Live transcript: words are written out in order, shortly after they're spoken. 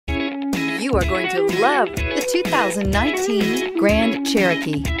You are going to love the 2019 Grand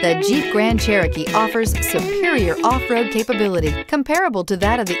Cherokee. The Jeep Grand Cherokee offers superior off-road capability comparable to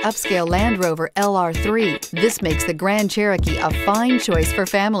that of the upscale Land Rover LR3. This makes the Grand Cherokee a fine choice for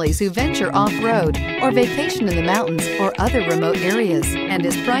families who venture off-road or vacation in the mountains or other remote areas, and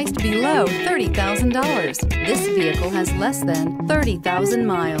is priced below $30,000. This vehicle has less than 30,000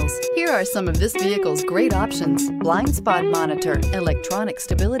 miles. Here are some of this vehicle's great options: blind spot monitor, electronic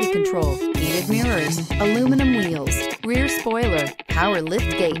stability control, heated mirrors, aluminum wheels, rear spoiler, power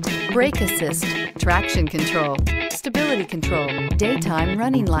lift gate, brake assist, traction control, stability control, daytime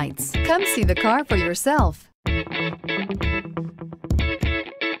running lights. Come see the car for yourself.